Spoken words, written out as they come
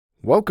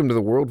Welcome to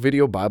the World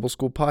Video Bible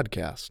School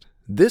podcast.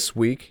 This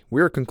week,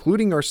 we are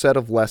concluding our set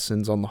of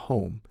lessons on the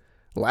home.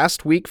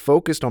 Last week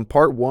focused on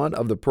part 1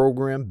 of the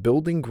program,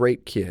 Building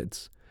Great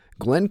Kids.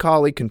 Glenn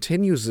Colley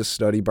continues this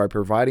study by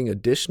providing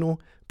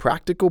additional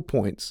practical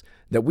points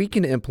that we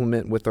can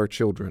implement with our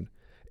children.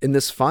 In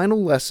this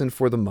final lesson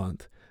for the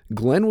month,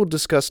 Glenn will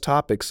discuss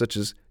topics such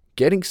as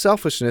getting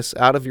selfishness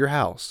out of your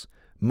house,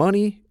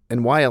 money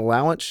and why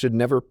allowance should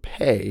never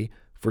pay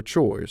for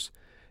chores,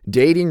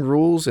 dating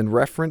rules in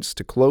reference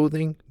to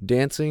clothing,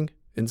 dancing,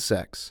 and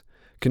sex,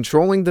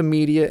 controlling the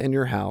media in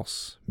your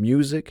house,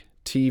 music,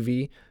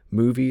 TV,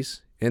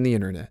 movies, and the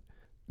internet.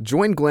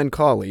 Join Glenn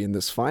Colley in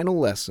this final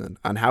lesson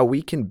on how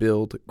we can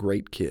build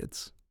great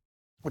kids.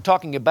 We're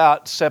talking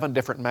about 7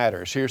 different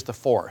matters. Here's the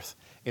 4th.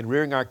 In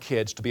rearing our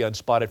kids to be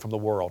unspotted from the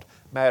world,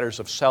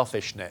 matters of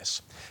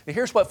selfishness. And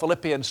here's what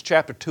Philippians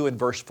chapter 2 and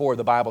verse 4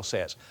 the Bible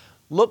says.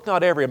 Look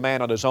not every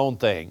man on his own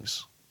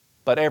things,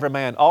 but every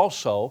man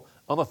also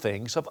on the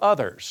things of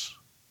others.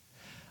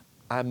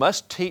 I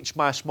must teach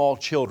my small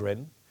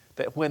children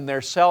that when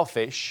they're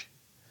selfish,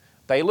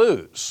 they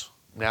lose.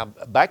 Now,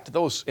 back to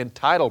those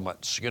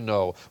entitlements,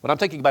 When I'm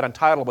thinking about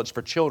entitlements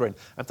for children,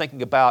 I'm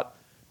thinking about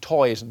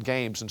toys and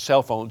games and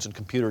cell phones and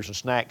computers and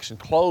snacks and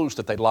clothes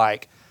that they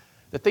like,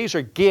 that these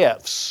are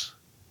gifts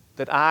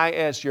that I,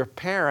 as your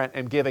parent,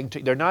 am giving to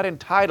you. They're not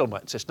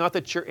entitlements. It's not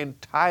that you're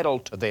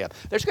entitled to them.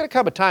 There's going to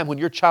come a time when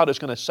your child is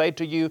going to say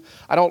to you,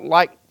 I don't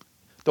like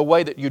the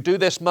way that you do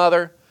this,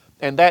 Mother,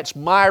 and that's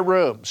my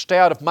room. Stay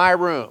out of my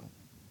room,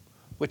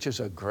 which is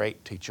a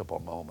great teachable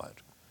moment.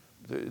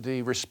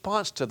 The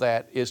response to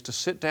that is to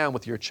sit down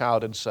with your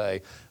child and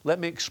say, let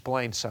me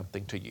explain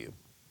something to you.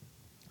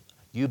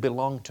 You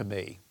belong to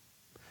me.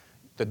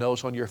 The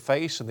nose on your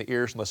face and the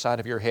ears on the side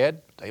of your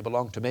head, they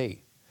belong to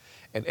me.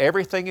 And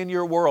everything in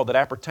your world that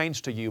appertains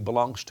to you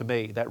belongs to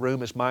me. That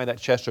room is mine, that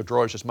chest of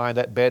drawers is mine,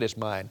 that bed is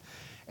mine.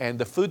 And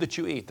the food that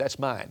you eat, that's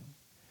mine.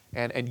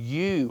 And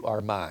you are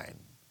mine.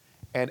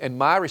 And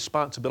my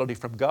responsibility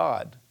from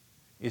God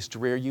is to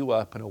rear you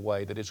up in a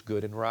way that is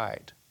good and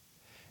right.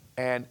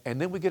 And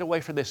then we get away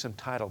from this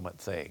entitlement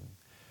thing,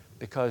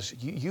 because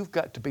you've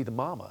got to be the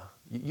mama.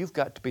 You've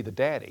got to be the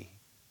daddy.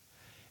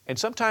 And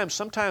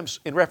sometimes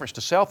in reference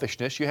to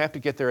selfishness, you have to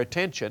get their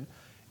attention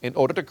in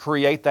order to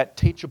create that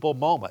teachable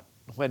moment.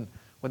 When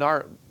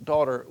our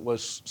daughter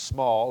was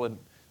small and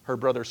her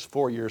brother's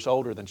 4 years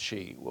older than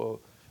she,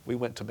 we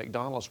went to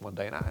McDonald's one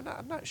day, and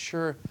I'm not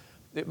sure.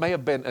 It may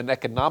have been an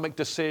economic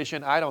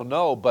decision, I don't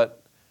know,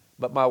 but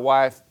my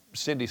wife,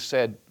 Cindy,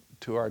 said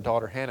to our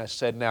daughter, Hannah,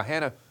 now,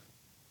 Hannah,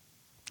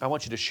 I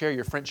want you to share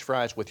your French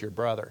fries with your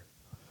brother.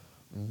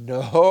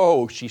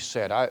 No, she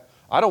said, I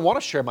don't want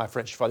to share my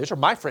French fries. These are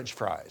my French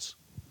fries.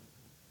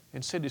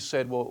 And Cindy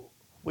said, well,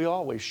 we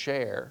always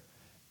share,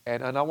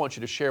 and I want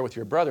you to share with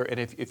your brother, and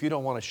if you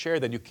don't want to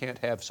share, then you can't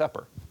have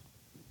supper.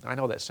 I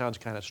know that sounds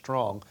kind of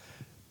strong,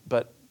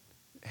 but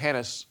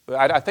I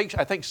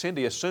think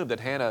Cindy assumed that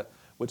Hannah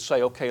would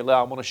say, okay,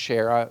 I want to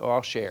share,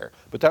 I'll share.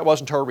 But that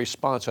wasn't her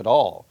response at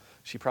all.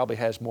 She probably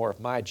has more of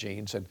my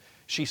genes. And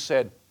she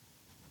said,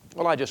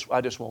 well, I just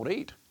won't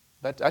eat.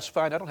 That's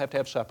fine, I don't have to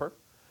have supper.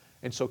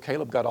 And so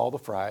Caleb got all the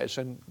fries,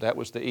 and that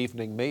was the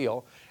evening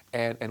meal.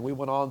 And we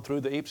went on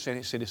through the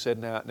evening. Cindy said,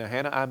 now,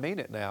 Hannah, I mean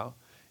it now.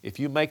 If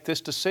you make this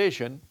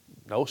decision,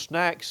 no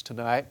snacks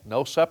tonight,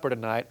 no supper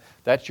tonight,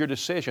 that's your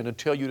decision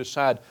until you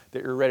decide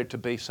that you're ready to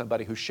be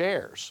somebody who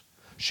shares.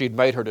 She'd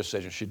made her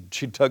decision.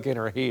 She dug in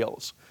her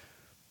heels.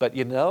 But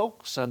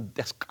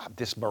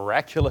this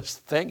miraculous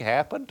thing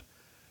happened.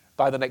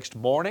 By the next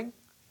morning,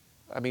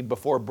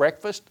 before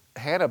breakfast,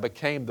 Hannah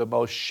became the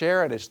most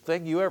sharingest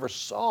thing you ever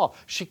saw.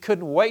 She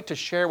couldn't wait to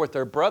share with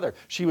her brother.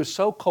 She was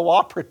so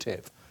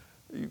cooperative.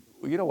 You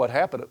know what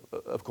happened,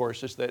 of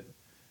course, is that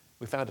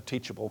we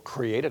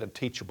created a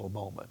teachable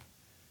moment.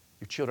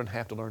 Your children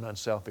have to learn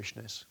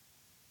unselfishness.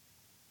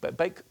 But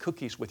bake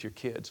cookies with your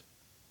kids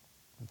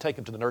and take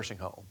them to the nursing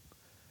home.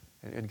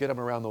 And get them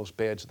around those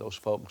beds of those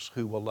folks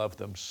who will love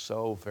them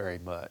so very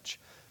much.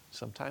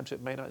 Sometimes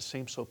it may not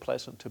seem so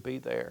pleasant to be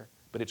there,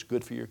 but it's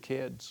good for your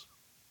kids.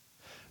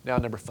 Now,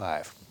 number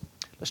 5,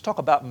 let's talk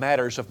about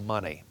matters of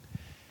money.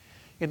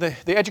 In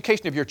the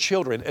education of your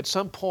children, at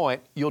some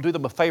point, you'll do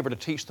them a favor to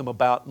teach them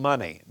about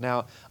money.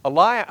 Now,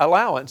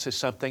 allowance is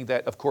something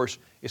that, of course,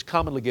 is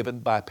commonly given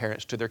by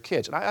parents to their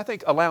kids. And I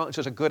think allowance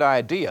is a good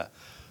idea,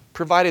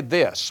 provided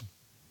this: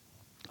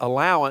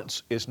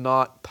 allowance is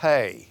not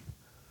pay.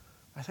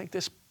 I think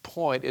this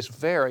point is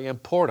very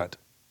important.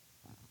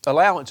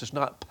 Allowance is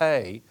not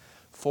pay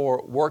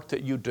for work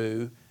that you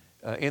do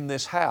in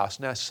this house.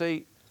 Now,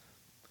 see,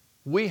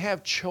 we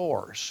have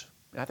chores.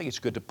 I think it's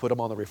good to put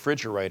them on the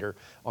refrigerator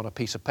on a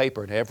piece of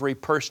paper, and every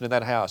person in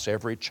that house,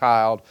 every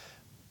child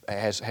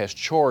has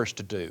chores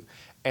to do.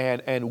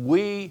 And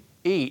we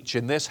each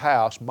in this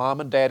house,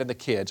 Mom and Dad and the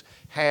kids,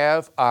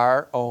 have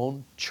our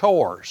own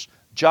chores,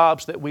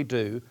 jobs that we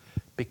do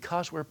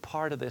because we're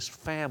part of this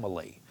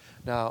family.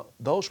 Now,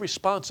 those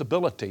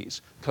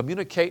responsibilities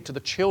communicate to the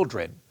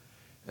children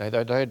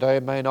They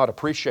may not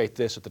appreciate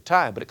this at the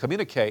time, but it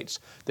communicates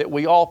that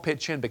we all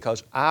pitch in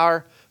because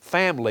our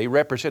family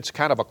represents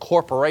kind of a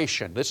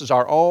corporation. This is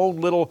our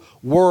own little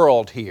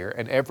world here,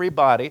 and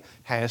everybody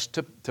has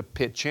to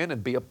pitch in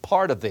and be a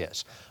part of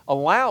this.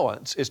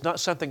 Allowance is not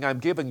something I'm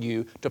giving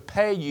you to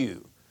pay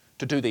you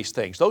to do these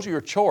things. Those are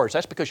your chores.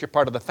 That's because you're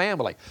part of the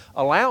family.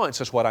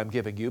 Allowance is what I'm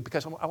giving you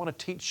because I want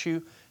to teach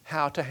you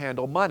how to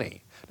handle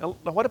money. Now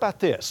what about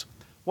this?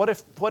 What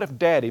if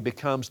Daddy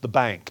becomes the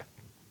bank?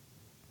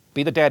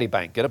 Be the daddy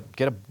bank.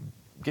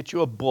 Get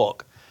you a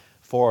book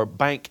for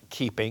bank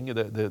keeping,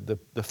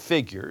 the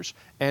figures,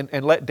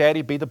 and let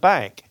Daddy be the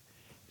bank.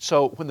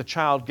 So when the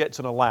child gets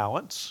an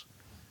allowance,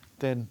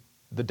 then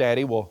the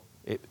daddy will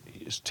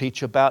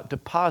teach about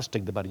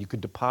depositing the money. You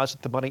can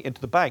deposit the money into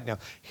the bank. Now,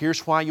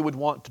 here's why you would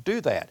want to do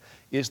that,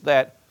 is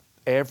that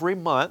every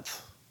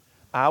month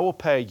I will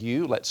pay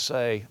you, let's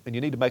say, and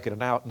you need to make it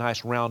a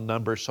nice round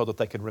number so that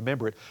they can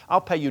remember it, I'll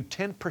pay you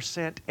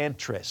 10%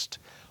 interest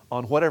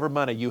on whatever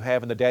money you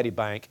have in the daddy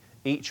bank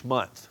each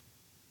month.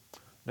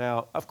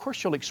 Now, of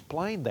course you'll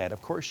explain that.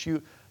 Of course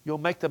you'll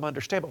make them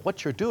understand. But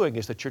what you're doing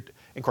is that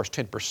of course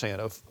 10%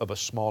 of a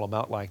small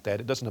amount like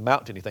that, it doesn't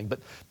amount to anything, but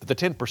the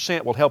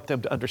 10% will help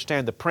them to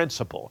understand the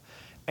principle.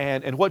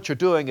 And what you're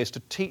doing is to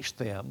teach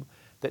them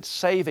that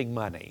saving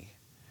money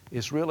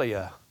is really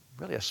a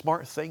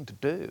smart thing to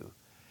do.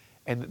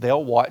 And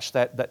they'll watch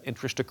that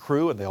interest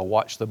accrue, and they'll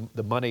watch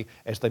the money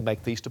as they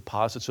make these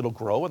deposits. It'll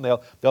grow, and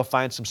they'll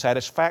find some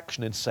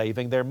satisfaction in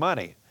saving their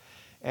money.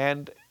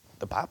 And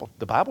the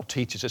Bible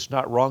teaches it's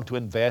not wrong to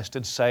invest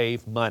and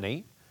save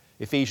money.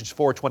 Ephesians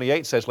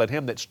 4:28 says, "Let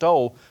him that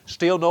stole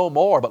steal no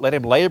more, but let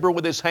him labor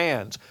with his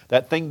hands,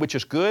 that thing which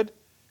is good,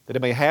 that he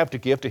may have to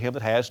give to him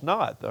that has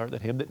not, or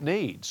that him that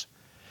needs."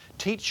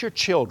 Teach your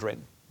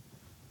children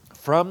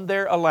from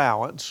their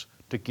allowance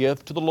to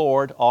give to the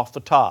Lord off the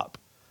top.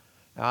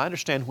 Now, I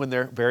understand when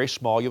they're very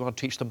small, you want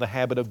to teach them the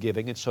habit of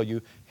giving, and so you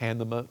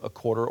hand them a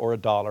quarter or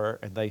 $1,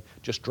 and they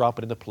just drop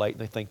it in the plate,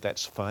 and they think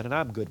that's fun, and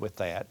I'm good with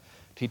that.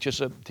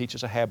 Teaches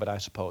a habit, I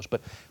suppose.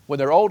 But when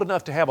they're old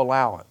enough to have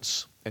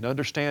allowance and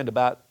understand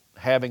about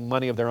having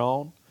money of their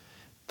own,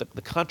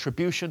 the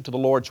contribution to the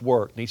Lord's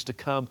work needs to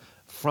come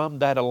from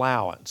that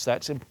allowance.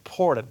 That's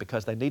important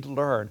because they need to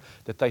learn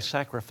that they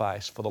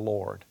sacrifice for the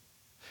Lord.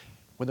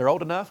 When they're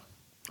old enough,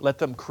 let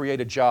them create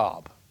a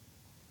job.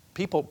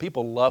 People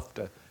love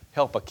to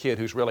help a kid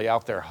who's really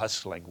out there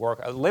hustling, work.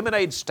 A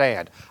lemonade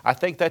stand, I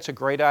think that's a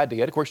great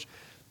idea. And of course,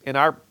 in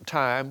our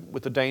time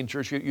with the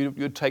dangers,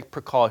 you'd take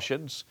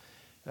precautions.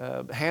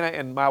 Hannah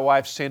and my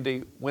wife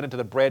Cindy went into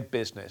the bread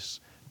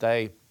business.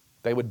 They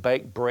would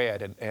bake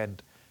bread,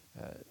 and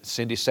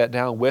Cindy sat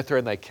down with her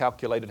and they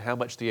calculated how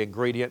much the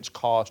ingredients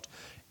cost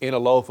in a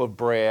loaf of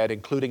bread,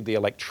 including the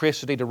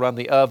electricity to run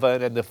the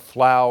oven and the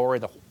flour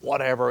and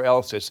whatever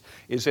else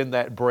is in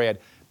that bread.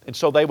 And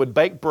so they would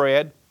bake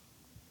bread.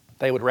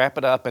 They would wrap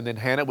it up, and then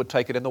Hannah would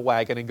take it in the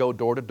wagon and go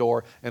door to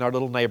door in our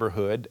little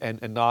neighborhood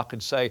and knock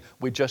and say,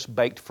 "We just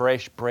baked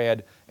fresh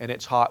bread and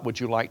it's hot. Would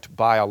you like to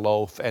buy a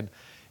loaf?" And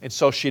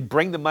so she'd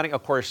bring the money.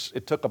 Of course,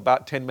 it took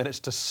about 10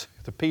 minutes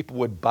the people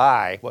would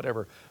buy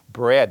whatever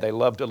bread. They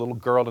loved a little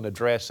girl in a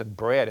dress and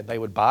bread, and they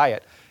would buy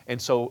it.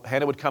 And so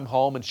Hannah would come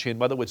home, and she and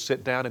Mother would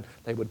sit down, and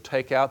they would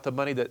take out the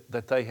money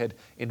that they had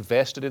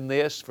invested in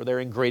this for their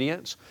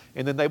ingredients,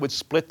 and then they would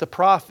split the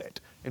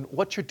profit. And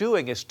what you're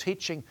doing is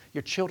teaching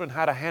your children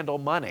how to handle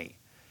money.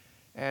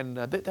 And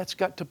that's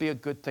got to be a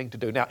good thing to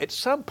do. Now, at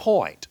some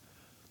point,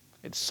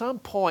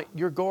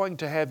 you're going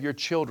to have your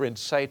children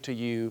say to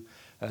you,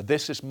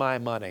 "This is my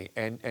money,"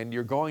 and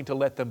you're going to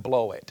let them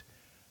blow it.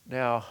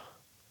 Now,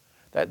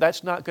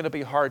 that's not going to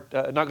be hard,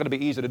 not going to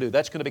be easy to do.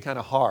 That's going to be kind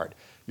of hard.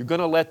 You're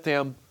going to let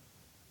them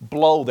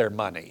blow their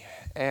money,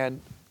 and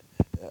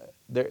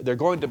there's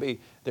going to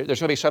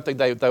be something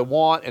they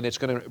want, and it's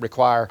going to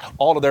require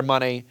all of their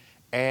money.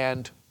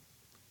 And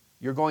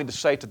you're going to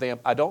say to them,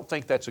 "I don't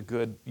think that's a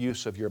good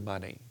use of your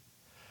money.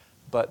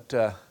 But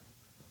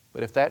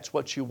if that's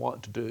what you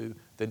want to do,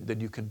 then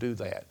you can do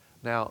that."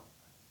 Now,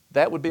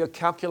 that would be a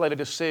calculated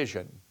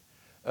decision.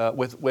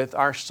 With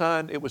our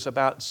son, it was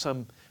about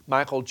some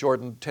Michael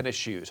Jordan tennis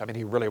shoes. I mean,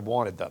 he really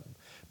wanted them.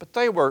 But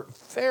they were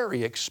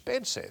very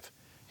expensive.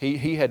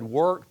 He had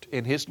worked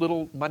in his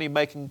little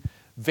money-making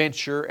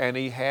venture, and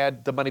he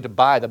had the money to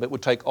buy them. It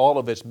would take all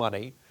of his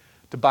money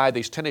to buy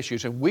these tennis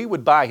shoes, and we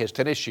would buy his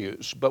tennis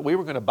shoes, but we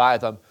were going to buy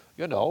them,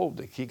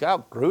 he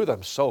outgrew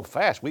them so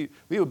fast. We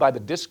would buy the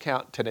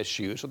discount tennis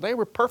shoes, and they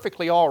were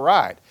perfectly all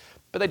right,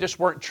 but they just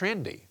weren't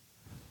trendy.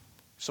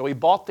 So he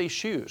bought these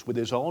shoes with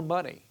his own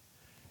money,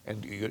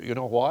 and you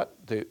know what?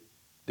 The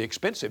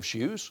expensive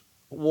shoes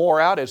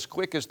wore out as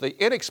quick as the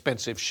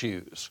inexpensive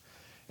shoes.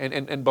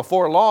 And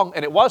before long,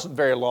 and it wasn't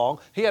very long,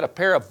 he had a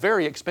pair of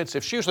very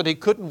expensive shoes that he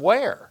couldn't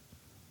wear.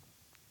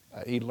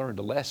 He learned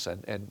a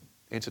lesson, and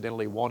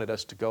incidentally wanted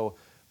us to go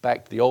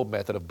back to the old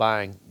method of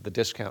buying the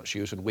discount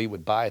shoes, and we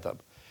would buy them.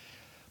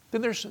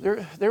 Then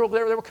there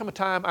will come a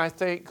time, I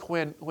think,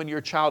 when your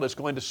child is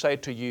going to say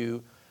to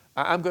you,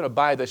 I'm going to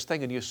buy this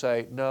thing, and you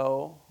say,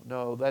 no,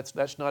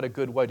 that's not a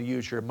good way to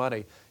use your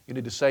money. You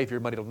need to save your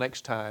money till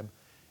next time.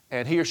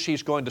 And he or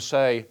she's going to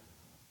say,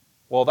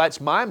 well,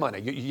 that's my money.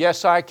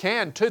 Yes, I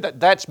can too.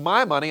 That's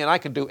my money, and I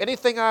can do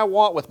anything I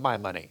want with my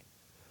money,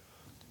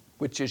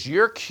 which is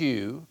your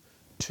cue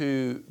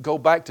to go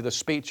back to the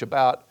speech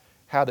about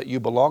how that you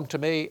belong to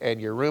me, and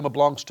your room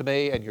belongs to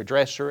me, and your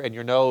dresser, and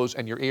your nose,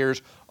 and your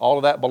ears, all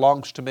of that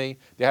belongs to me.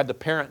 They had the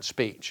parent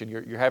speech, and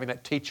you're having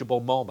that teachable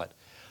moment.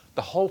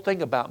 The whole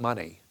thing about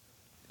money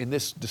in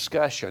this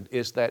discussion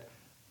is that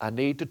I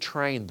need to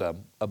train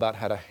them about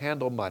how to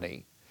handle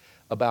money,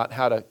 about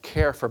how to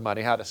care for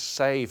money, how to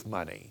save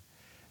money.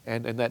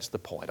 And that's the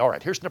point. All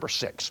right, here's number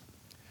 6.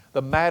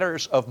 The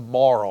matters of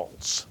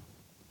morals.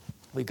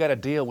 We've got to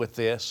deal with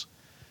this.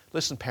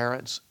 Listen,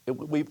 parents,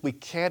 we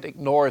can't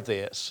ignore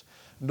this,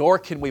 nor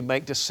can we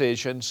make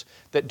decisions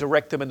that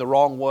direct them in the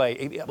wrong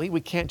way.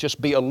 We can't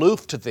just be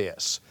aloof to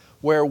this,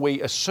 where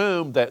we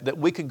assume that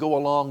we can go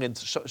along in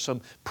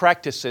some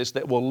practices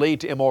that will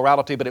lead to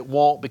immorality, but it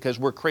won't because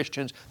we're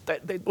Christians.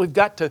 We've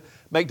got to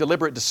make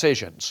deliberate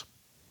decisions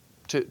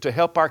to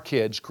help our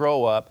kids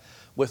grow up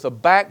with a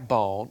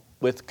backbone,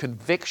 with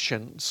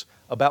convictions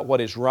about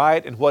what is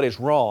right and what is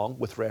wrong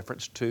with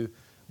reference to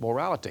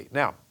morality.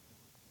 Now,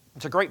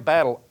 it's a great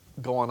battle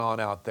going on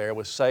out there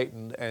with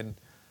Satan, and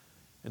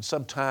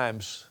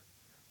sometimes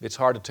it's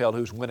hard to tell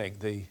who's winning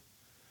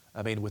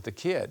with the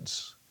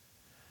kids.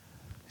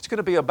 It's going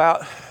to be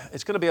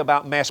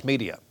about mass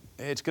media.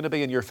 It's going to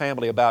be in your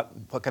family about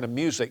what kind of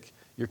music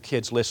your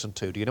kids listen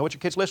to. Do you know what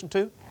your kids listen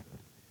to?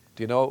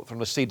 Do you know from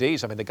the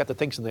CDs? They got the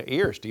things in their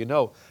ears. Do you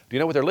know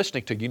what they're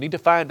listening to? You need to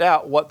find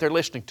out what they're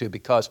listening to,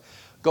 because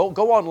go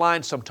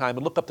online sometime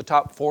and look up the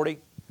top 40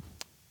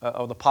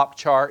 on the pop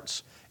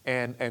charts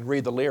and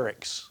read the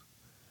lyrics.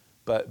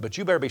 But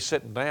you better be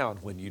sitting down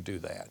when you do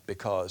that,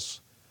 because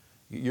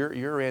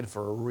you're in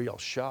for a real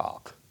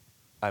shock.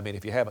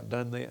 If you haven't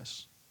done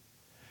this.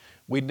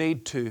 We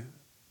need to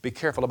be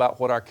careful about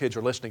what our kids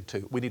are listening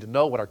to. We need to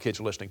know what our kids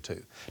are listening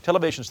to.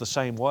 Television's the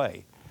same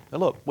way. Now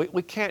look,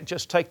 we can't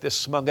just take this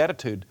smug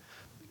attitude,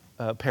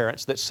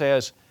 parents, that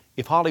says,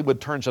 if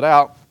Hollywood turns it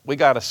out, we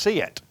got to see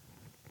it.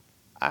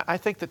 I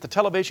think that the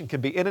television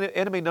can be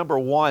enemy number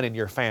one in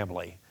your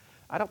family.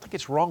 I don't think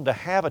it's wrong to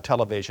have a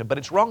television, but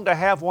it's wrong to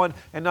have one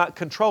and not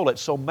control it.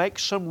 So make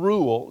some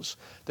rules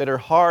that are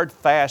hard,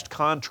 fast,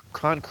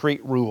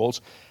 concrete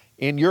rules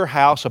in your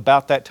house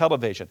about that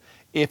television.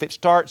 If it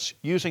starts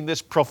using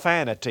this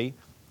profanity,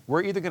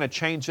 we're either going to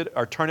change it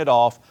or turn it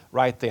off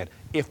right then.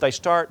 If they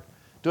start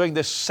doing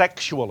this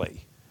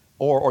sexually,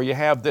 or you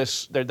have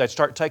this, they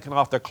start taking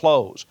off their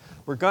clothes,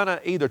 we're going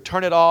to either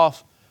turn it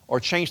off or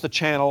change the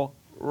channel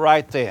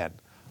right then.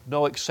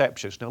 No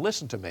exceptions. Now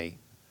listen to me.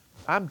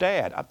 I'm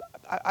Dad.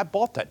 I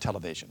bought that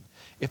television.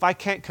 If I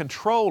can't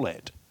control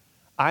it,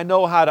 I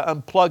know how to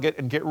unplug it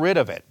and get rid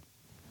of it.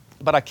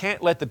 But I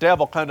can't let the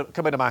devil come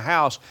into my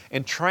house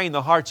and train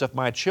the hearts of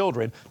my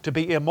children to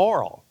be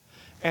immoral.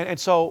 And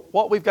so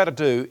what we've got to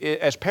do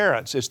as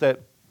parents is that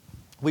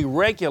we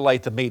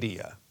regulate the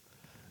media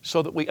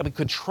so that we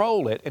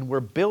control it, and we're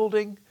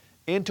building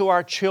into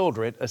our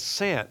children a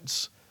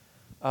sense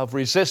of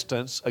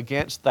resistance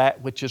against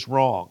that which is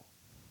wrong.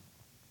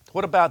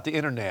 What about the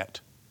internet?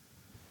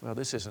 Well,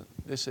 this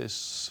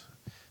is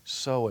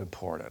so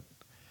important.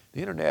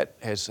 The internet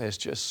has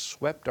just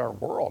swept our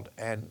world,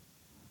 and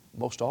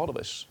most all of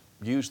us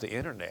use the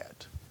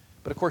internet.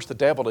 But of course the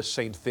devil has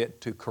seen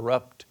fit to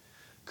corrupt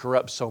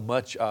so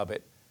much of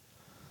it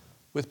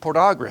with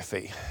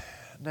pornography.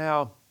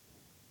 Now,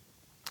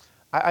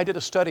 I did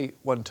a study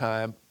one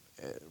time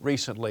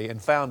recently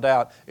and found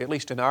out, at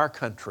least in our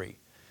country,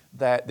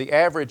 that the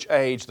average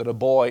age that a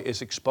boy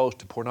is exposed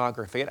to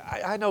pornography, and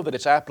I know that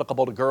it's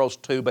applicable to girls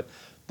too, but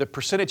the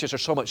percentages are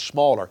so much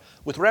smaller.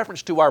 With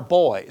reference to our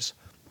boys,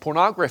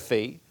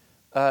 pornography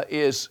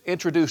is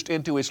introduced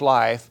into his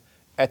life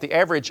at the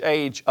average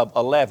age of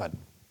 11.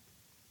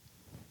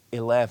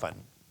 11.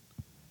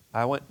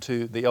 I went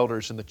to the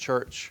elders in the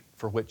church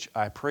for which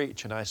I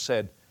preach, and I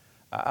said,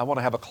 I want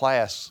to have a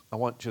class. I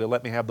want you to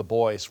let me have the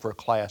boys for a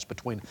class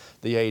between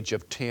the age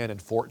of 10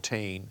 and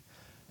 14,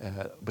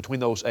 between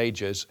those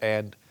ages,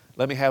 and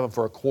let me have them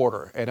for a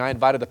quarter. And I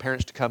invited the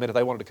parents to come in. If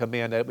they wanted to come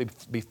in, that would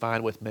be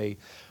fine with me.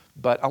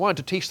 But I wanted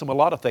to teach them a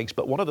lot of things,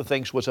 but one of the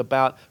things was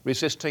about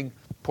resisting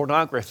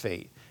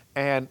pornography.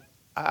 And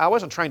I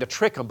wasn't trying to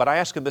trick them, but I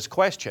asked them this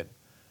question.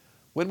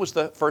 When was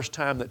the first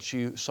time that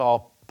you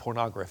saw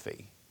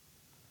pornography?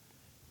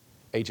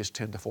 Ages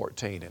 10 to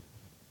 14.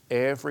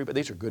 And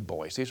these are good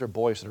boys. These are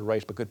boys that are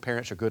raised by good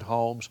parents or good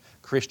homes,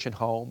 Christian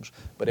homes,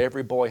 but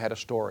every boy had a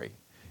story.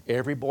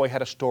 Every boy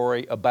had a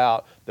story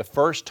about the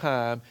first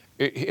time,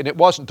 and it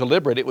wasn't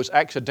deliberate, it was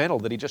accidental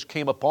that he just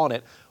came upon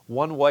it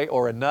one way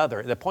or another.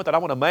 And the point that I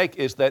want to make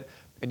is that,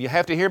 and you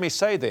have to hear me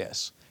say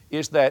this,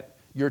 is that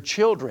your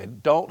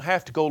children don't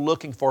have to go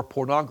looking for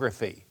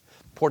pornography.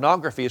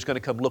 Pornography is going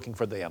to come looking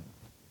for them.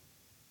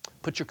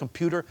 Put your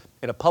computer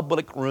in a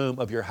public room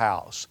of your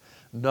house.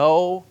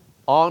 No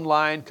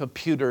online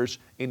computers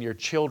in your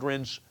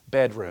children's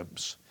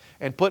bedrooms.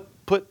 And put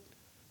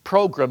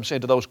programs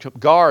into those,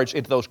 guards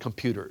into those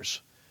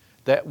computers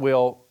that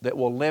will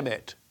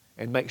limit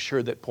and make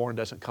sure that porn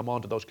doesn't come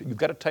onto those. You've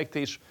got to take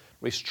these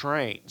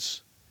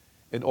restraints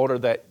in order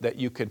that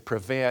you can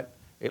prevent,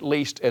 at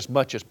least as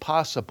much as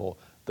possible,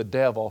 the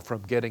devil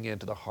from getting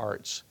into the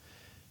hearts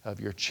of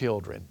your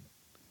children.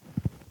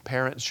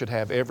 Parents should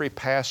have every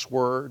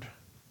password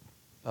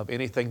of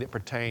anything that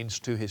pertains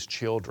to his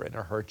children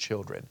or her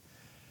children.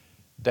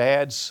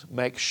 Dads,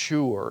 make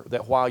sure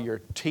that while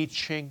you're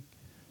teaching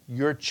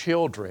your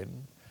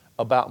children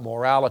about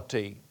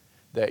morality,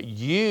 that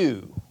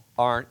you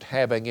aren't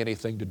having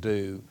anything to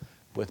do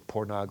with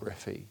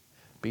pornography.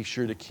 Be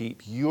sure to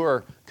keep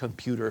your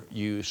computer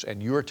use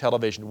and your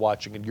television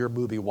watching and your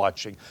movie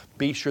watching.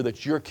 Be sure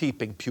that you're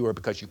keeping pure,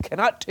 because you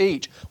cannot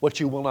teach what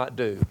you will not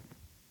do.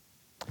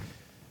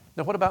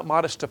 Now, what about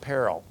modest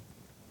apparel?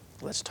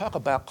 Let's talk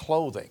about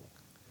clothing.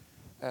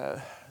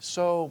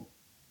 So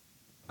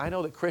I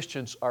know that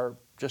Christians are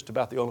just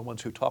about the only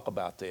ones who talk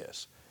about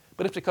this.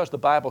 But it's because the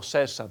Bible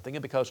says something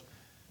and because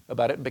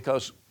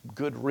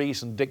good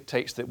reason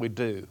dictates that we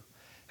do.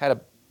 Had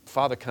a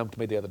father come to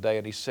me the other day,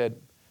 and he said,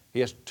 he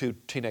has 2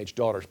 teenage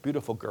daughters,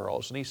 beautiful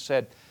girls, and he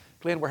said,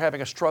 Glenn, we're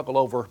having a struggle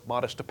over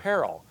modest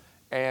apparel.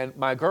 And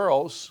my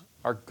girls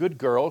are good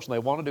girls, and they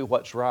want to do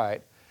what's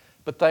right,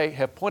 but they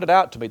have pointed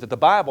out to me that the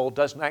Bible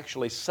doesn't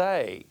actually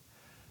say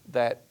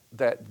that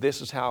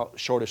this is how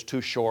short is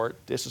too short,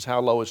 this is how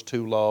low is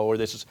too low, or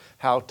this is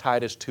how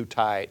tight is too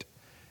tight.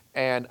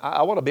 And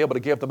I want to be able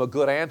to give them a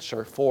good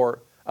answer,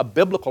 for a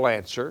biblical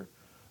answer,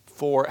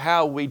 for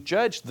how we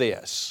judge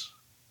this.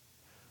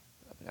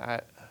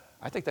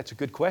 I think that's a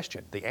good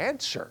question. The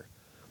answer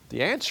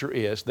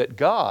is that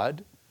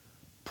God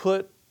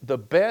put the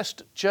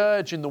best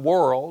judge in the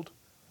world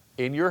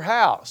in your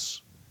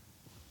house.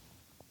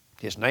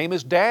 His name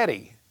is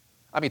Daddy.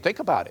 I mean, think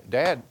about it.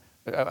 Dad,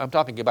 I'm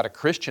talking about a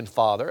Christian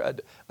father.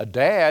 A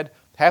dad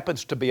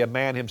happens to be a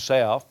man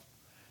himself,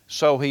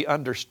 so he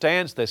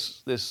understands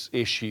this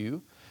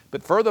issue.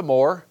 But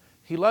furthermore,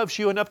 he loves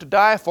you enough to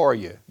die for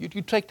you. You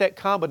take that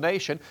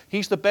combination,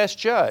 he's the best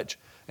judge.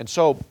 And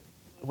so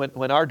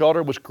when our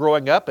daughter was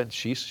growing up, and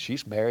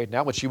she's married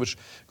now, when she was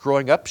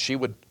growing up, she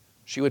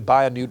would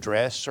buy a new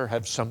dress or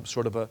have some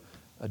sort of a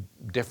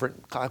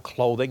different kind of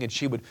clothing, and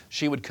she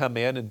would come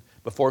in, and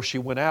before she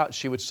went out,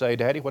 she would say,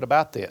 Daddy, what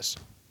about this?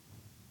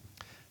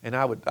 And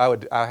I would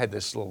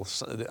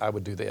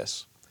do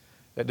this.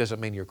 That doesn't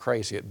mean you're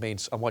crazy. It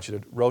means I want you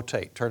to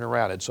rotate, turn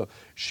around. And so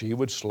she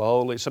would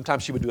slowly,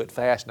 sometimes she would do it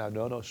fast. Now,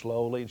 no,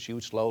 slowly. And she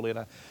would slowly.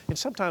 And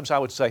sometimes I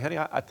would say, honey,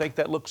 I think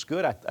that looks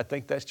good. I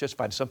think that's just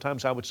fine.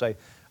 Sometimes I would say,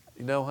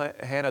 you know,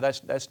 Hannah,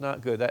 that's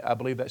not good. I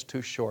believe that's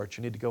too short.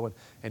 You need to go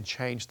and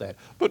change that.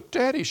 But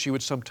Daddy, she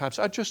would sometimes,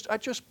 I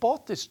just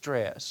bought this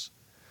dress.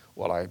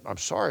 Well, I'm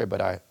sorry,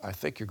 but I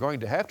think you're going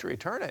to have to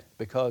return it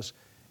because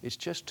it's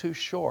just too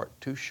short,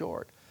 too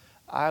short.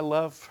 I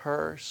love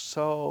her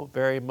so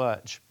very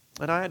much.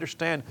 And I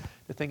understand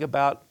the thing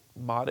about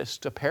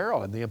modest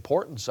apparel and the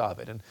importance of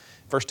it. And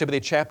 1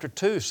 Timothy chapter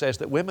 2 says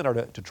that women are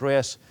to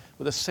dress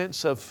with a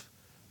sense of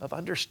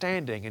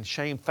understanding and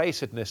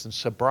shamefacedness and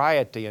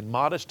sobriety and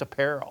modest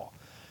apparel.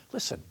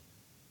 Listen,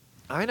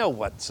 I know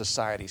what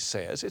society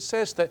says. It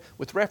says that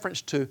with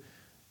reference to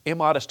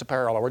immodest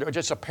apparel or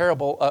just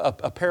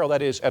apparel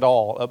that is at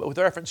all, with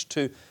reference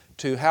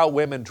to how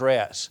women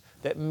dress,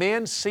 that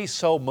men see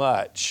so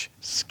much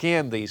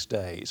skin these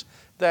days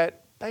that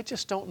they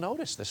just don't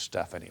notice this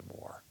stuff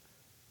anymore.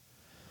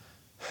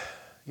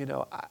 You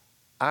know,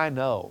 I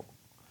know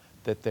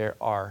that there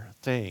are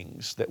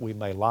things that we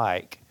may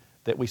like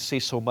that we see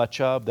so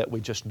much of that they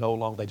just no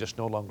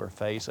longer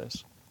faze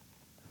us.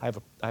 I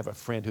have a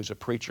friend who's a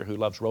preacher who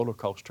loves roller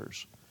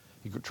coasters.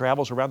 He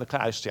travels around the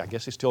country. I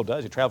guess he still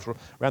does. He travels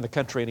around the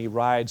country and he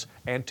rides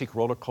antique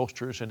roller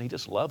coasters and he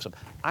just loves them.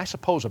 I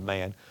suppose a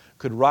man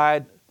could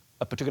ride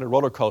a particular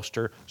roller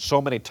coaster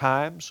so many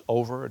times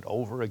over and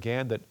over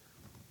again that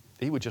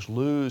he would just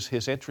lose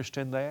his interest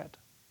in that.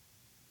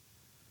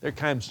 There are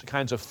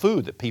kinds of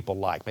food that people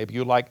like. Maybe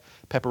you like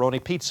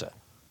pepperoni pizza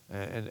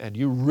and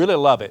you really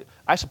love it.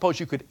 I suppose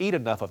you could eat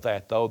enough of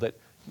that, though, that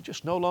you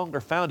just no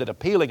longer found it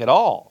appealing at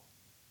all.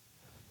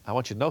 I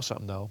want you to know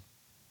something, though.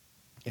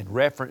 In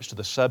reference to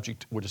the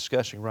subject we're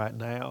discussing right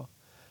now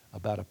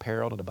about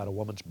apparel and about a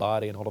woman's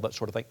body and all of that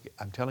sort of thing,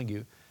 I'm telling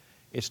you,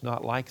 it's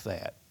not like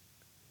that.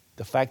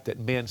 The fact that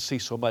men see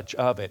so much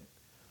of it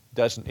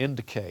doesn't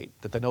indicate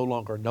that they no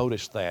longer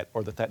notice that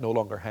or that no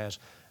longer has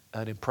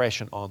an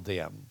impression on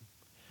them.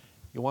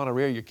 You want to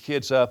rear your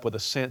kids up with a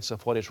sense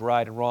of what is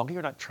right and wrong.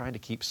 You're not trying to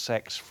keep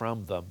sex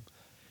from them.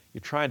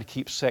 You're trying to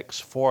keep sex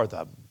for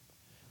them,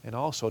 and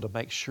also to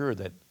make sure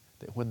that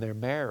when they're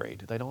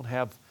married, they don't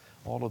have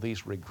all of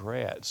these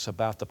regrets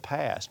about the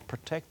past.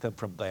 Protect them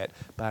from that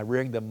by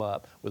rearing them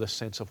up with a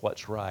sense of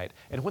what's right.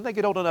 And when they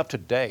get old enough to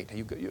date,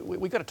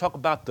 we've got to talk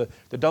about the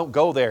don't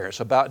go there's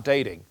about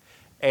dating.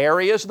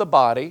 Areas of the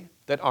body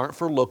that aren't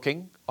for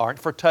looking, aren't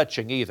for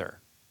touching either.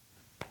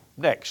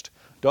 Next,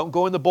 don't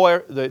go in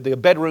the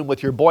bedroom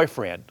with your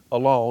boyfriend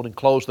alone and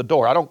close the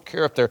door. I don't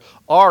care if there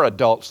are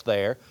adults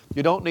there.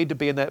 You don't need to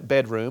be in that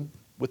bedroom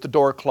with the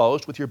door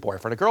closed with your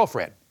boyfriend or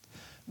girlfriend.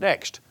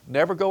 Next,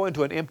 never go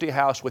into an empty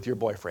house with your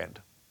boyfriend.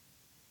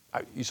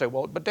 You say,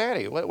 well, but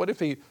Daddy, what if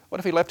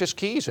he left his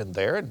keys in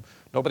there and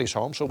nobody's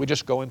home, so we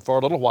just go in for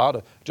a little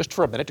while, just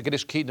for a minute to get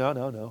his key?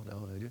 No.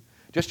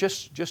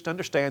 Just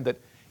understand that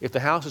if the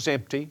house is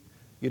empty,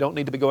 you don't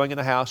need to be going in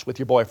the house with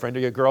your boyfriend or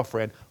your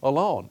girlfriend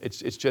alone. It's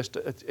just,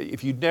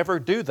 if you never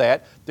do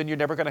that, then you're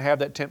never going to have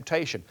that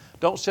temptation.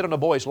 Don't sit on a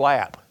boy's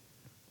lap.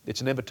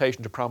 It's an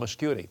invitation to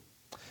promiscuity.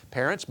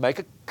 Parents, make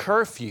a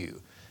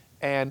curfew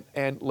and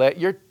let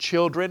your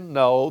children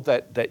know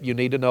that you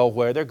need to know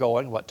where they're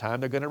going, what time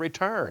they're going to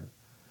return.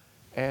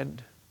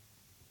 And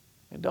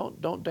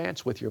don't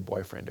dance with your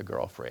boyfriend or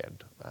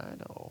girlfriend. I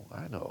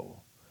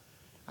know.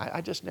 I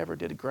just never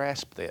did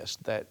grasp this,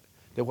 that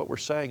what we're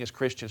saying as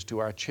Christians to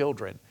our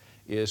children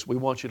is we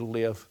want you to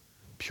live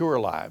pure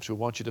lives. We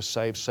want you to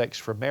save sex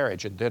for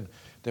marriage. And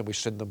then we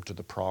send them to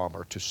the prom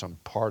or to some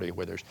party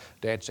where there's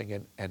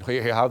dancing. And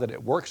how that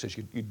it works is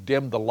you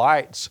dim the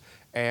lights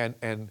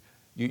and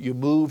you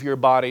move your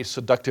body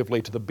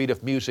seductively to the beat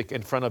of music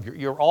in front of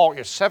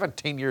you're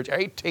 17 years,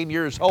 18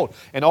 years old.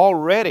 And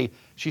already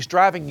she's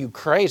driving you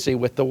crazy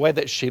with the way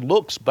that she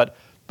looks. But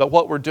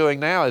what we're doing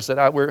now is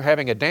that we're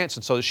having a dance,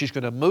 and so she's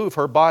going to move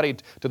her body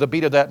to the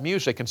beat of that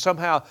music, and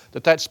somehow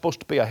that's supposed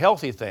to be a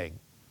healthy thing.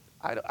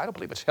 I don't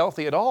believe it's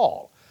healthy at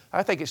all.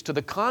 I think it's to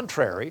the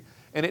contrary,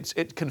 and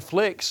it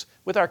conflicts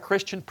with our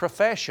Christian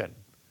profession.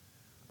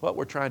 What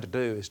we're trying to do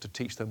is to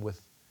teach them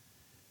with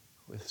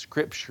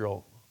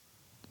scriptural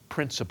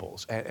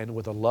principles and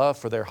with a love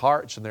for their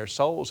hearts and their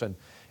souls and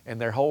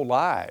their whole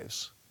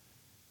lives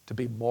to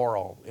be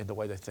moral in the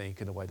way they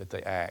think and the way that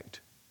they act.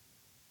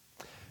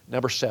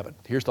 Number 7,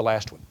 here's the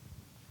last one.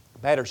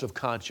 Matters of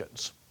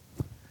conscience.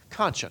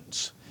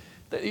 Conscience.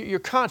 Your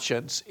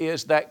conscience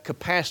is that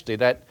capacity,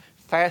 that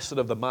facet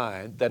of the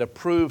mind that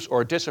approves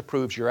or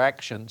disapproves your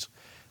actions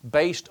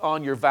based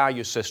on your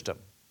value system.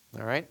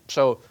 All right?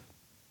 So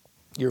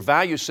your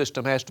value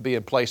system has to be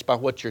in place by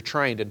what you're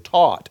trained and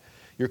taught.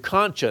 Your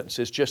conscience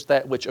is just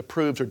that which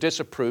approves or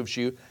disapproves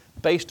you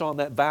based on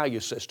that value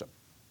system.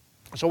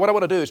 So what I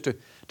want to do is to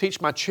teach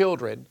my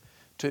children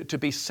to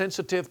be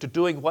sensitive to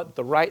doing what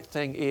the right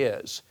thing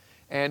is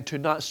and to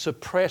not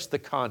suppress the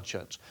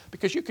conscience.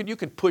 Because you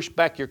can push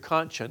back your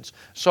conscience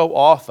so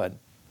often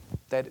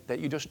that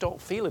you just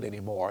don't feel it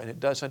anymore, and it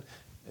doesn't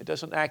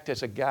act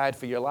as a guide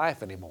for your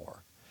life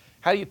anymore.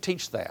 How do you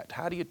teach that?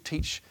 How do you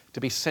teach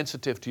to be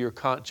sensitive to your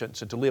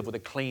conscience and to live with a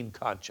clean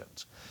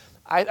conscience?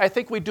 I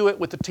think we do it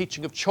with the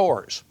teaching of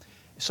chores.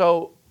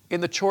 So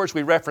in the chores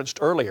we referenced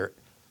earlier,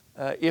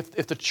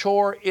 if the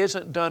chore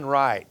isn't done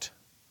right,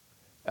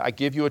 I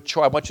give you a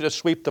chore, I want you to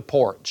sweep the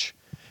porch.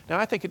 Now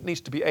I think it needs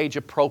to be age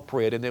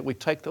appropriate and that we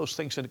take those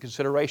things into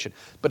consideration.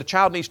 But a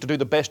child needs to do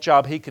the best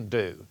job he can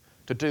do,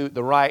 to do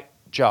the right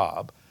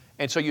job.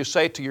 And so you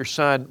say to your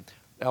son,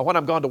 when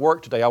I'm going to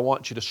work today, I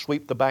want you to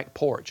sweep the back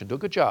porch and do a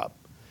good job.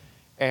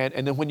 And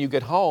then when you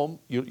get home,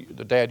 you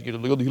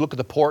look at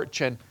the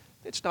porch and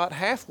it's not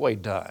halfway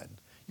done.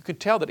 You can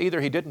tell that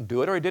either he didn't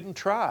do it or he didn't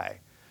try.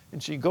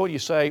 And so you go and you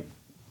say,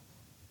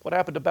 what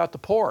happened about the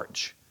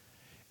porch?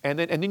 And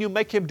then you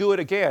make him do it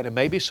again, and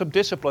maybe some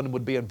discipline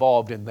would be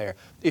involved in there.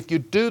 If you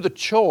do the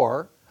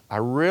chore, I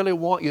really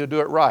want you to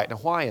do it right. Now,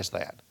 why is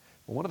that?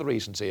 Well, one of the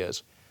reasons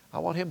is I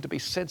want him to be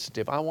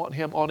sensitive. I want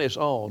him on his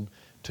own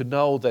to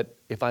know that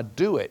if I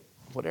do it,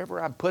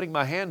 whatever I'm putting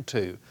my hand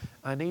to,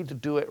 I need to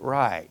do it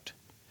right.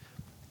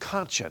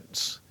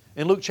 Conscience.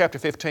 In Luke chapter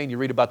 15, you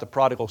read about the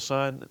prodigal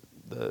son,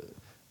 the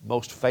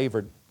most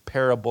favored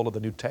parable of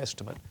the New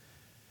Testament.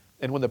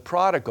 And when the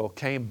prodigal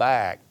came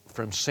back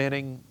from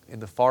sinning in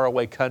the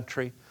faraway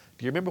country,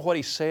 do you remember what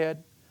he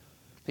said?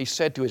 He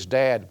said to his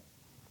dad,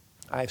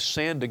 I've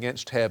sinned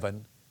against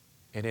heaven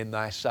and in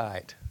thy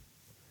sight.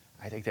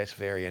 I think that's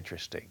very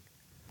interesting.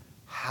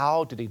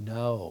 How did he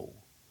know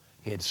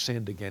he had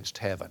sinned against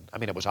heaven? I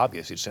mean, it was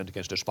obvious he'd sinned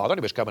against his father, and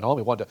he was coming home.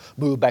 He wanted to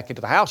move back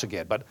into the house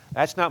again, but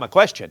that's not my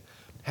question.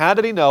 How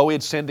did he know he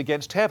had sinned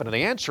against heaven? And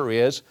the answer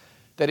is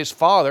that his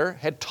father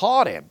had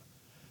taught him.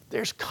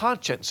 There's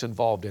conscience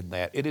involved in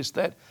that. It is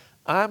that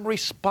I'm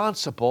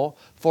responsible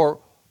for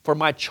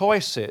my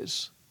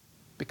choices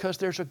because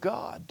there's a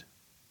God.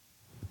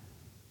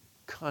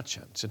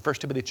 Conscience. In 1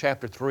 Timothy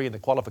chapter 3, in the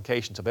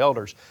qualifications of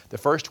elders, the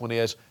first one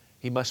is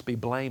he must be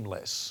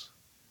blameless.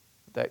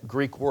 That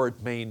Greek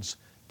word means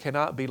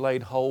cannot be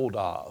laid hold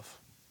of.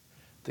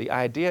 The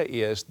idea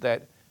is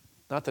that,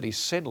 not that he's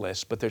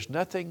sinless, but there's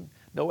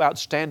no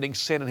outstanding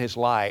sin in his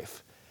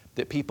life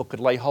that people could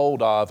lay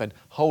hold of and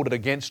hold it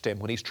against him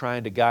when he's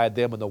trying to guide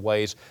them in the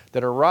ways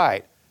that are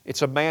right.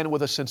 It's a man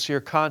with a sincere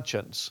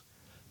conscience.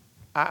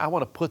 I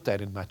want to put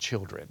that in my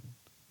children.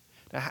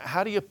 Now,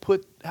 how do you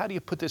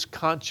put this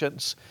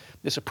conscience,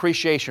 this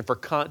appreciation for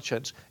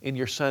conscience in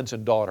your sons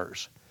and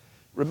daughters?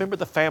 Remember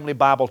the family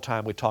Bible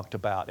time we talked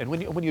about. And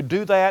when you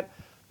do that,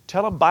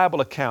 tell them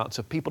Bible accounts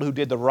of people who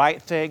did the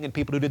right thing and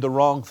people who did the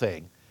wrong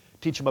thing.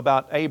 Teach them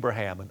about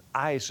Abraham and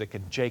Isaac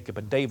and Jacob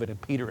and David and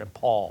Peter and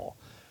Paul.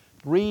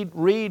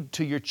 Read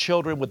to your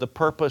children with the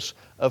purpose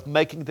of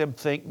making them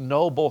think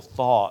noble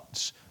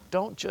thoughts,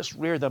 Don't just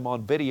rear them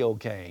on video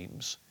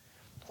games.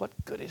 What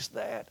good is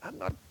that? I'm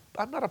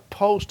not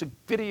opposed to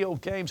video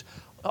games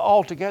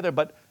altogether,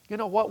 but you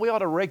know what? We ought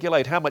to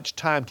regulate how much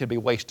time can be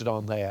wasted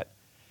on that.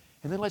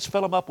 And then let's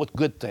fill them up with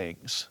good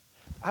things.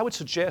 I would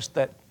suggest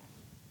that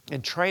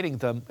in training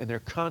them in their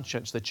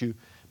conscience that you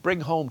bring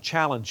home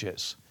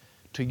challenges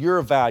to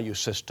your value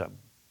system.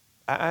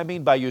 I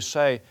mean by you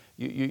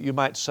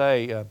might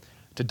say,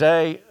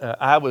 today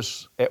I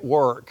was at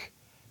work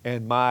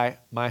and my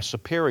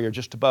superior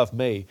just above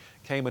me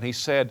came and he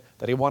said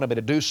that he wanted me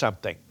to do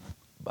something.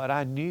 But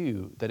I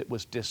knew that it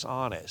was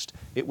dishonest.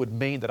 It would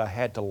mean that I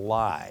had to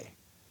lie.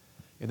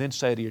 And then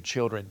say to your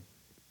children,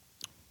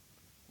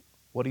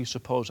 what do you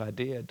suppose I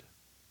did?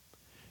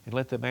 And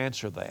let them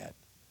answer that.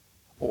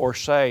 Or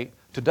say,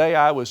 today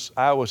I was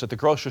at the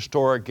grocery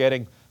store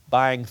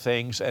buying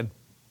things, and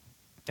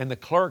the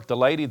clerk, the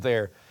lady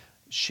there,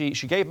 she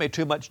gave me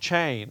too much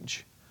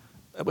change.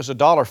 It was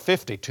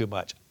 $1.50 too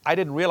much. I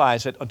didn't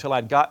realize it until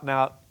I'd gotten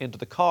out into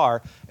the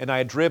car and I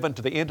had driven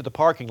to the end of the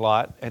parking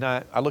lot, and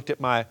I looked at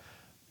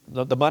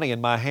the money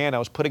in my hand, I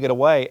was putting it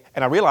away,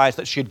 and I realized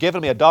that she had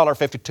given me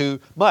 $1.50 too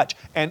much.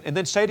 And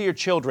then say to your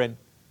children,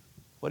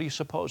 what do you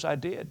suppose I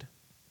did?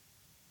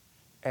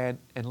 And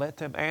let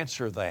them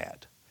answer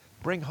that.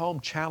 Bring home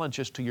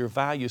challenges to your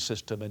value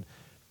system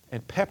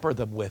and pepper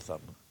them with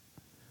them.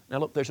 Now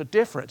look, there's a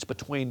difference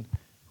between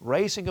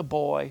raising a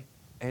boy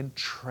and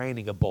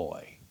training a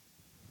boy.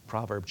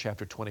 Proverbs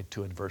chapter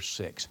 22 and verse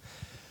 6.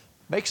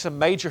 Make some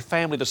major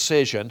family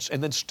decisions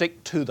and then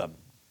stick to them.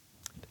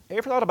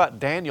 Ever thought about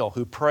Daniel,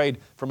 who prayed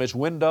from his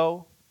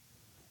window,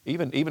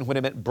 even when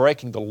it meant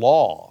breaking the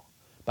law?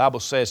 The Bible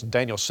says in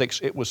Daniel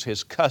 6, it was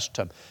his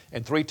custom.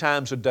 And 3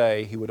 times a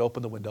day, he would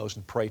open the windows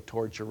and pray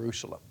toward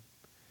Jerusalem.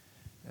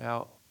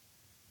 Now,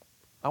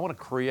 I want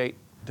to create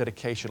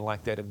dedication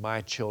like that in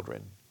my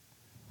children.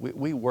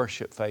 We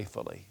worship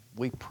faithfully.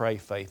 We pray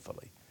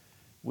faithfully.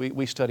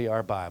 We study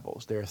our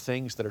Bibles. There are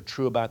things that are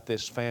true about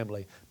this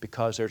family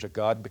because there's a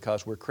God and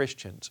because we're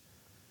Christians.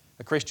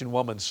 A Christian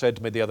woman said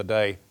to me the other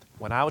day,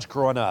 when I was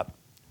growing up,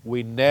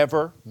 we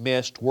never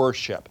missed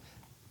worship,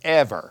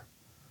 ever.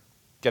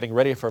 Getting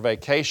ready for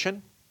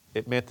vacation,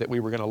 it meant that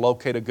we were going to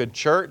locate a good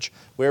church,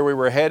 where we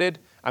were headed.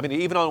 I mean,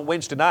 even on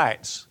Wednesday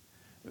nights.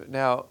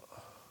 Now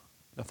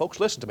folks,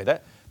 listen to me.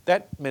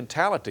 That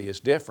mentality is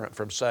different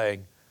from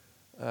saying,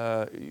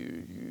 we're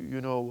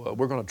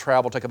going to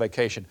travel, take a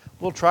vacation.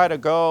 We'll try to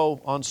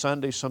go on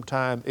Sunday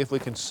sometime if we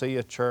can see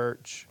a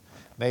church.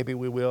 Maybe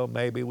we will,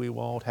 maybe we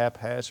won't,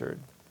 haphazard.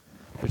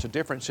 There's a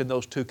difference in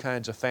those two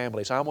kinds of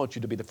families. I want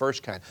you to be the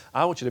first kind.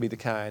 I want you to be the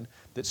kind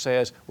that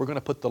says, we're going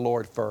to put the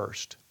Lord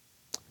first.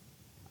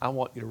 I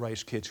want you to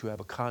raise kids who have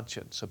a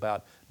conscience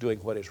about doing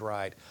what is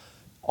right.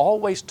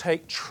 Always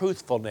take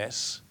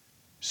truthfulness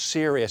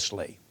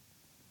seriously.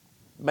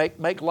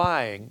 Make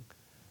lying,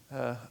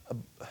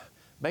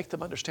 make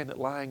them understand that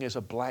lying is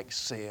a black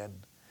sin.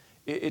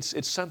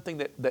 It's something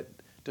that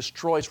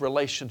destroys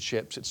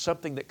relationships. It's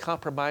something that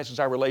compromises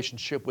our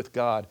relationship with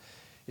God.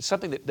 It's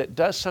something that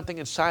does something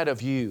inside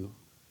of you.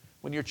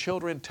 When your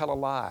children tell a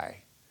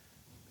lie,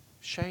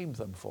 shame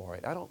them for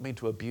it. I don't mean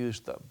to abuse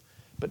them,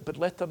 but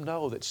let them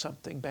know that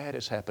something bad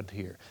has happened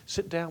here.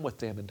 Sit down with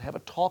them and have a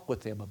talk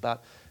with them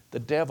about the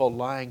devil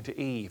lying to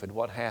Eve and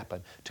what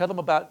happened. Tell them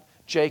about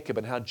Jacob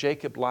and how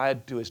Jacob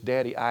lied to his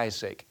daddy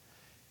Isaac.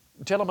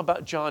 Tell them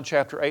about John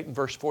chapter 8 and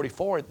verse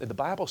 44. The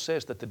Bible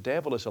says that the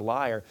devil is a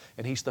liar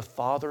and he's the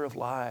father of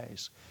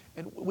lies.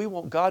 And we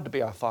want God to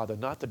be our father,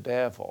 not the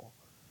devil.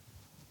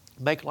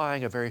 Make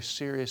lying a very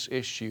serious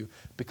issue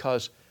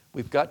because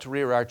we've got to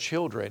rear our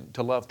children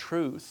to love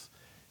truth.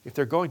 If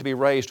they're going to be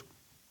raised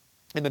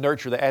in the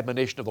nurture, the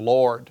admonition of the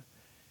Lord,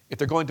 if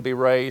they're going to be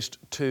raised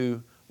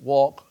to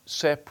walk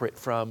separate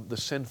from the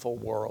sinful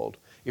world,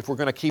 if we're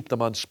going to keep them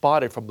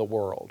unspotted from the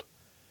world,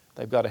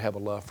 they've got to have a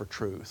love for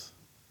truth.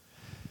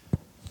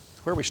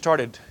 Where we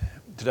started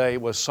today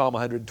was Psalm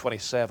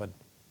 127.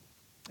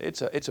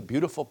 It's a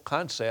beautiful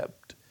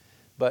concept,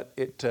 but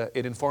it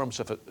informs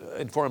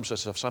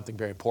us of something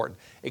very important.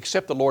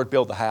 Except the Lord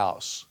build the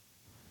house,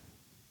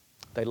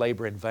 they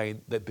labor in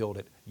vain that build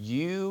it.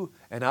 You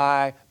and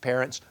I,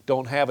 parents,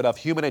 don't have enough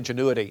human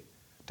ingenuity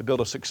to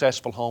build a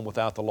successful home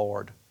without the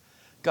Lord.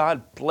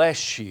 God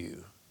bless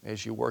you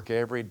as you work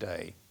every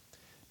day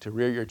to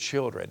rear your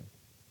children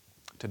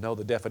to know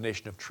the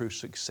definition of true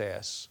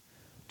success,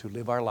 to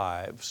live our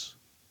lives,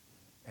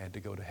 and to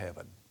go to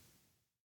heaven.